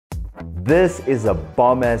This is a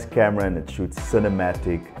bomb-ass camera and it shoots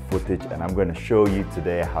cinematic footage, and I'm going to show you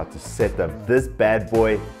today how to set up this bad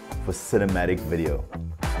boy for cinematic video.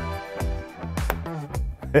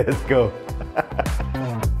 Let's go.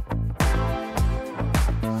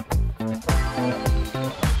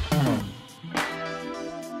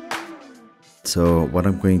 So what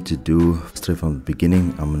I'm going to do straight from the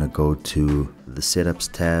beginning, I'm going to go to the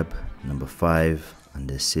setups tab, number 5,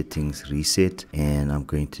 under settings reset, and I'm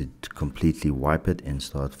going to completely wipe it and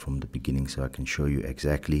start from the beginning so I can show you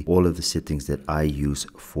exactly all of the settings that I use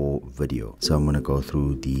for video. So I'm going to go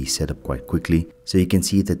through the setup quite quickly. So you can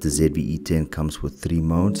see that the ZV-E10 comes with 3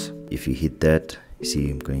 modes. If you hit that, you see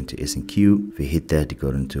I'm going to S&Q. If you hit that, you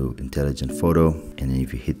go into intelligent photo, and then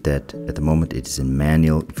if you hit that, at the moment it is in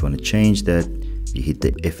manual. If you want to change that, you hit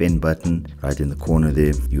the FN button right in the corner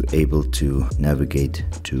there. You're able to navigate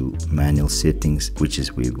to manual settings, which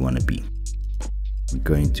is where we want to be. We're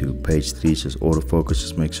going to page 3, just autofocus.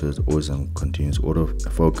 Just make sure it's always on continuous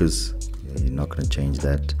autofocus. You're not going to change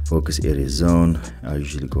that. Focus area zone, I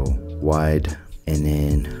usually go wide. And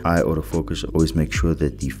then eye autofocus, always make sure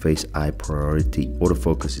that the face eye priority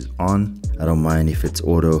autofocus is on. I don't mind if it's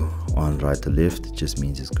auto on right or left, it just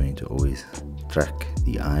means it's going to always track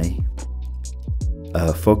the eye.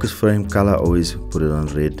 Focus frame color, always put it on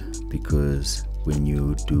red, because when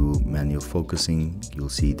you do manual focusing, you'll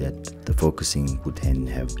see that the focusing would then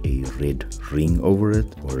have a red ring over it,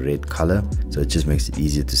 or red color, so it just makes it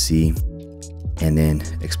easier to see. And then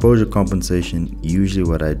exposure compensation, usually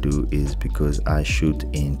what I do is, because I shoot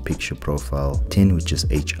in picture profile 10, which is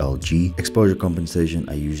HLG, exposure compensation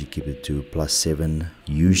I usually keep it to +7,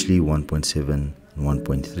 usually 1.7 and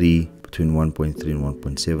 1.3. Between 1.3 and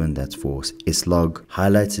 1.7, that's for S-Log.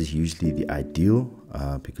 Highlights is usually the ideal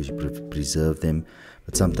because you preserve them,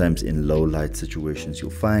 but sometimes in low light situations you'll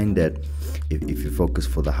find that if you focus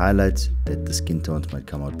for the highlights, that the skin tones might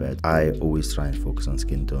come out bad. I always try and focus on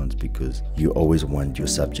skin tones because you always want your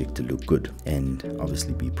subject to look good and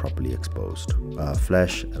obviously be properly exposed.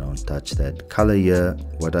 Flash, I don't touch that. Color here,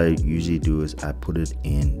 what I usually do is I put it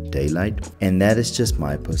in daylight, and that is just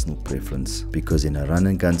my personal preference, because in a run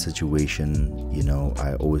and gun situation, you know,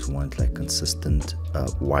 I always want like consistent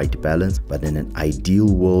white balance. But in an ideal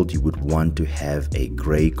world, you would want to have a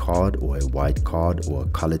gray card or a white card or a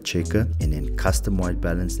color checker, and then custom white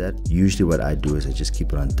balance that. Usually what I do is I just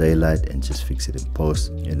keep it on daylight and just fix it in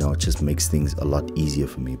post. You know, it just makes things a lot easier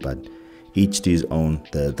for me, but each to his own.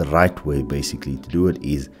 The right way basically to do it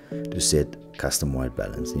is to set custom white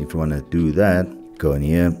balance. And if you want to do that, go in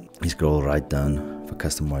here, you scroll right down for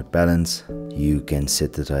custom white balance. You can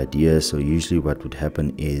set it right here. So usually what would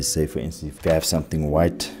happen is, say for instance, if you have something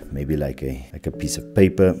white, maybe like a piece of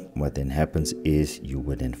paper, what then happens is you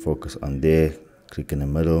would then focus on there, click in the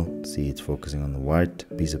middle, see it's focusing on the white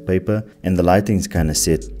piece of paper, and the lighting is kind of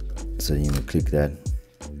set, so you know, click that,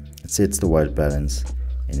 it sets the white balance,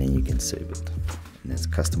 and then you can save it, and that's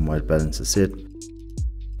custom white balance is set.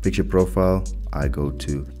 Picture profile, I go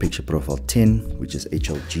to picture profile 10, which is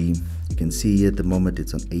HLG. You can see here at the moment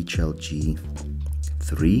it's on HLG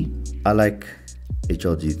 3. I like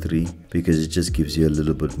HLG 3 because it just gives you a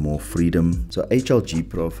little bit more freedom. So HLG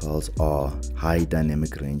profiles are high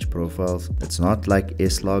dynamic range profiles. It's not like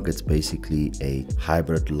S-Log, it's basically a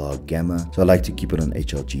hybrid log gamma. So I like to keep it on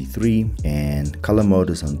HLG 3, and color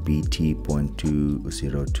mode is on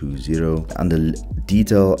BT.2020. Under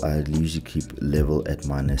detail, I usually keep level at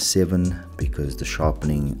 -7 because the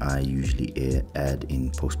sharpening I usually add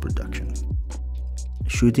in post-production.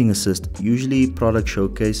 Shooting assist, usually product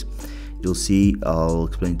showcase. You'll see, I'll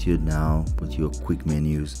explain to you now with your quick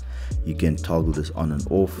menus. You can toggle this on and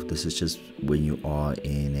off. This is just when you are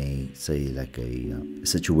in a, say like a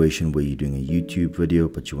situation where you're doing a YouTube video,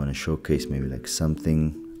 but you want to showcase maybe like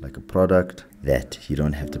something like a product, that you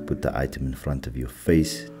don't have to put the item in front of your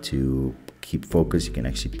face to keep focus. You can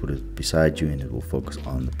actually put it beside you and it will focus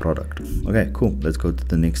on the product. Okay, cool. Let's go to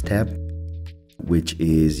the next tab, which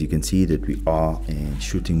is, you can see that we are in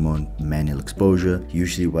shooting mode, manual exposure.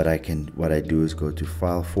 Usually what I do is go to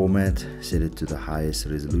file format, set it to the highest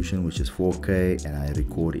resolution, which is 4K, and I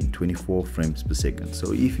record in 24 frames per second.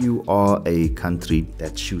 So if you are a country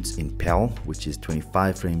that shoots in PAL, which is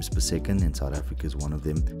 25 frames per second, and South Africa is one of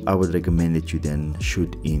them, I would recommend that you then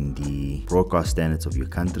shoot in the broadcast standards of your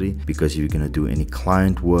country, because if you're going to do any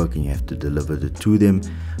client work and you have to deliver it to them,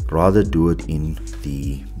 rather do it in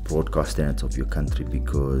the broadcast standards of your country,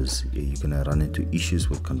 because you're gonna run into issues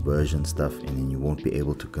with conversion stuff, and then you won't be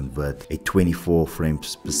able to convert a 24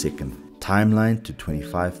 frames per second timeline to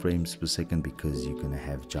 25 frames per second because you're gonna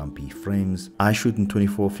have jumpy frames. I shoot in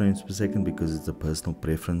 24 frames per second because it's a personal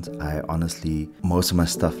preference. I honestly, most of my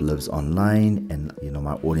stuff lives online, and you know,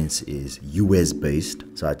 my audience is US based,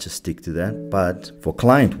 so I just stick to that. But for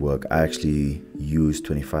client work, I actually use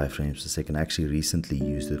 25 frames per second. I actually recently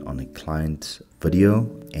used it on a client video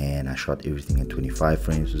and I shot everything at 25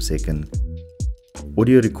 frames per second.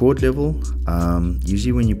 Audio record level,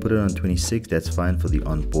 usually when you put it on 26, that's fine for the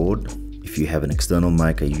onboard. If you have an external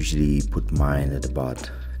mic, I usually put mine at about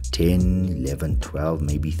 10, 11, 12,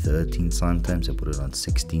 maybe 13 sometimes. I put it on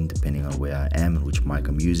 16 depending on where I am and which mic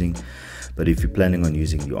I'm using. But if you're planning on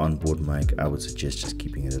using the onboard mic, I would suggest just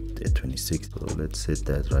keeping it at 26. So let's set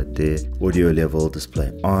that right there. Audio level,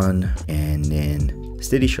 display on, and then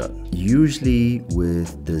SteadyShot. Usually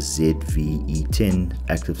with the ZV-E10,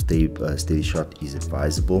 active SteadyShot is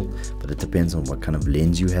advisable, but it depends on what kind of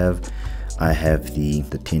lens you have. I have the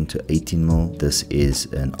 10 to 18mm. This is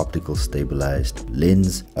an optical stabilized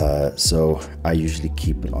lens, so I usually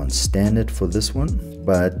keep it on standard for this one.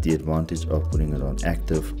 But the advantage of putting it on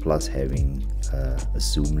active plus having a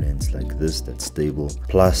zoom lens like this that's stable,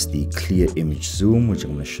 plus the ClearImage Zoom, which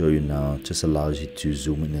I'm going to show you now, just allows you to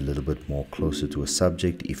zoom in a little bit more closer to a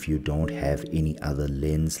subject if you don't have any other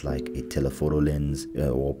lens like a telephoto lens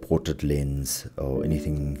or portrait lens or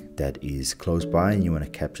anything that is close by, and you want to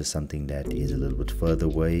capture something that is a little bit further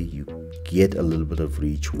away. You get a little bit of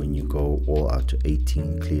reach when you go all out to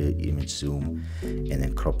 18 ClearImage Zoom and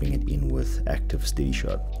then cropping it in with active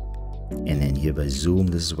SteadyShot. And then here by zoom,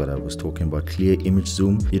 this is what I was talking about, ClearImage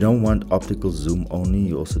Zoom. You don't want optical zoom only,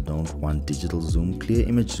 you also don't want digital zoom.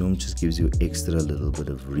 ClearImage Zoom just gives you extra little bit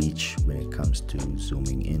of reach when it comes to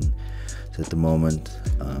zooming in. So at the moment,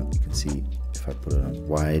 you can see if I put it on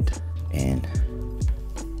wide and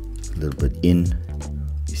a little bit in,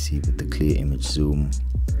 you see with the ClearImage Zoom,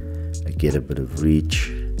 I get a bit of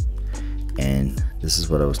reach. And this is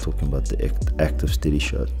what I was talking about, the active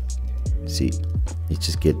SteadyShot. See, you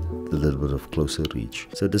just get a little bit of closer reach.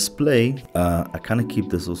 So display, I kind of keep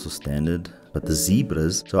this also standard, but the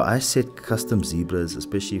zebras, so I set custom zebras,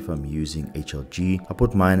 especially if I'm using HLG. I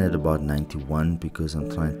put mine at about 91 because I'm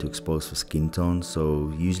trying to expose for skin tone.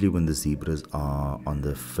 So usually when the zebras are on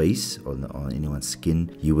the face or on anyone's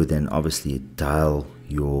skin, you would then obviously dial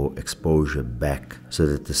your exposure back so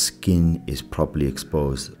that the skin is properly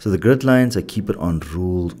exposed. So the grid lines, I keep it on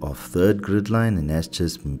rule of third grid line, and that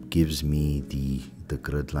just gives me the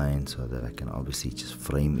grid line so that I can obviously just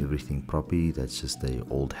frame everything properly. That's just the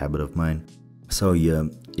old habit of mine. So here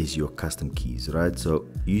is your custom keys, right? So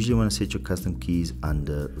usually want to set your custom keys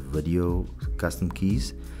under video custom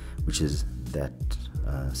keys, which is that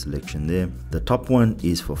selection there. The top one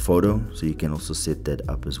is for photo, so you can also set that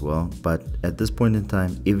up as well. But at this point in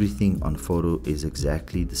time, everything on photo is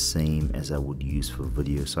exactly the same as I would use for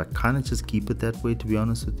video, so I kind of just keep it that way, to be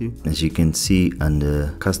honest with you. As you can see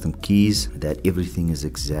under custom keys, that everything is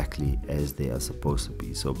exactly as they are supposed to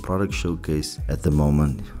be. So product showcase at the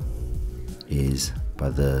moment is by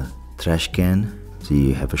the trash can, so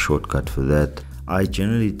you have a shortcut for that. I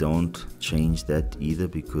generally don't change that either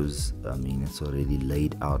because I mean it's already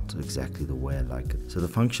laid out exactly the way I like it. So the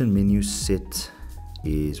function menu set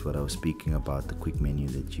is what I was speaking about, the quick menu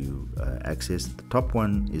that you access. The top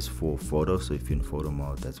one is for photo, so if you're in photo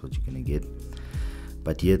mode, that's what you're gonna get.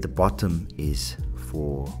 But here at the bottom is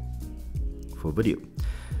for video.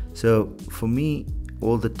 So for me,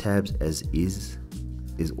 all the tabs as is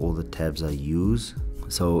all the tabs I use.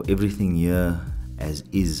 So everything here as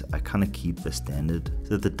is, I kind of keep a standard.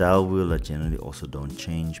 So the dial wheel I generally also don't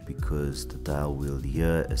change because the dial wheel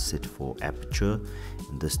here is set for aperture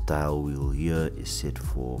and this dial wheel here is set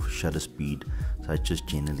for shutter speed. So I just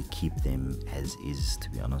generally keep them as is,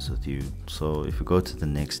 to be honest with you. So if you go to the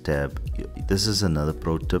next tab, this is another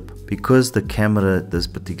pro tip. Because the camera, this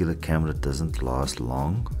particular camera doesn't last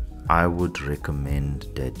long, I would recommend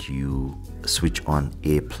that you switch on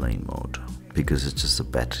airplane mode because it's just a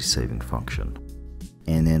battery saving function.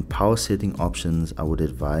 And then power setting options, I would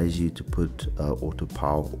advise you to put auto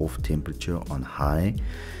power off temperature on high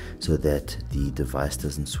so that the device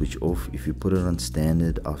doesn't switch off. If you put it on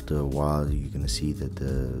standard, after a while you're going to see that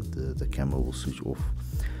the camera will switch off.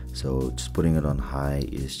 So just putting it on high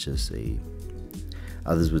is just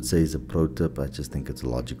others would say is a pro tip. I just think it's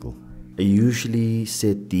logical. I usually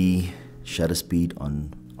set the shutter speed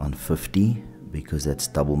on 50 because that's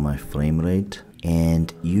double my frame rate.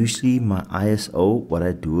 And usually my ISO, what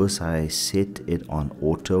I do is I set it on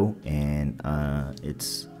auto, and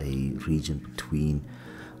it's a region between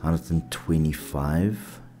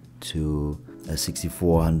 125 to a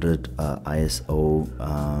 6400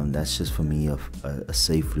 ISO. That's just for me a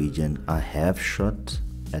safe region. I have shot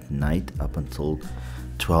at night up until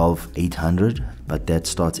 12-800, but that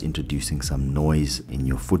starts introducing some noise in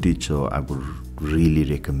your footage, so I would really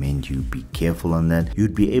recommend you be careful on that.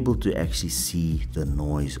 You'd be able to actually see the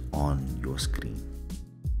noise on your screen.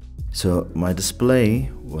 So my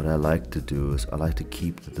display, what I like to do is I like to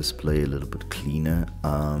keep the display a little bit cleaner.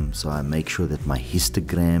 So I make sure that my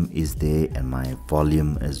histogram is there and my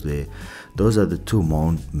volume is there. Those are the two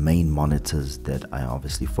main monitors that I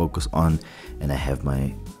obviously focus on, and I have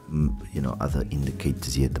my other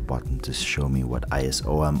indicators here at the bottom to show me what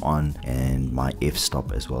ISO I'm on, and my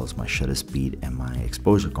f-stop, as well as my shutter speed and my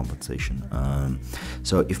exposure compensation.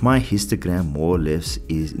 So if my histogram more or less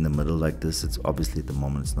is in the middle like this, it's obviously at the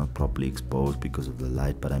moment it's not properly exposed because of the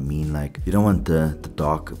light, but I mean, like, you don't want the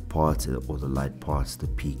dark parts or the light parts to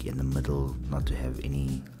peak in the middle, not to have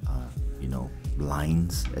any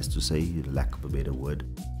lines, as to say, lack of a better word.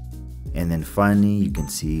 And then finally, you can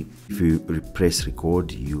see if you press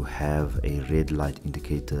record, you have a red light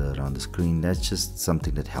indicator around the screen. That's just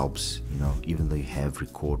something that helps, even though you have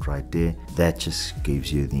record right there, that just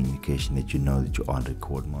gives you the indication that you know that you're on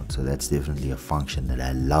record mode. So that's definitely a function that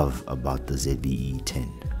I love about the ZV-E10.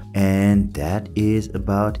 And that is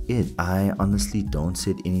about it. I honestly don't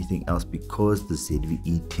set anything else because the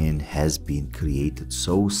ZV-E10 has been created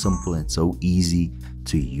so simple and so easy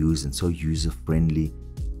to use and so user-friendly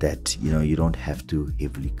that you don't have to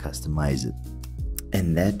heavily customize it.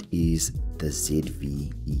 And that is the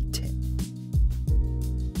ZV-E10.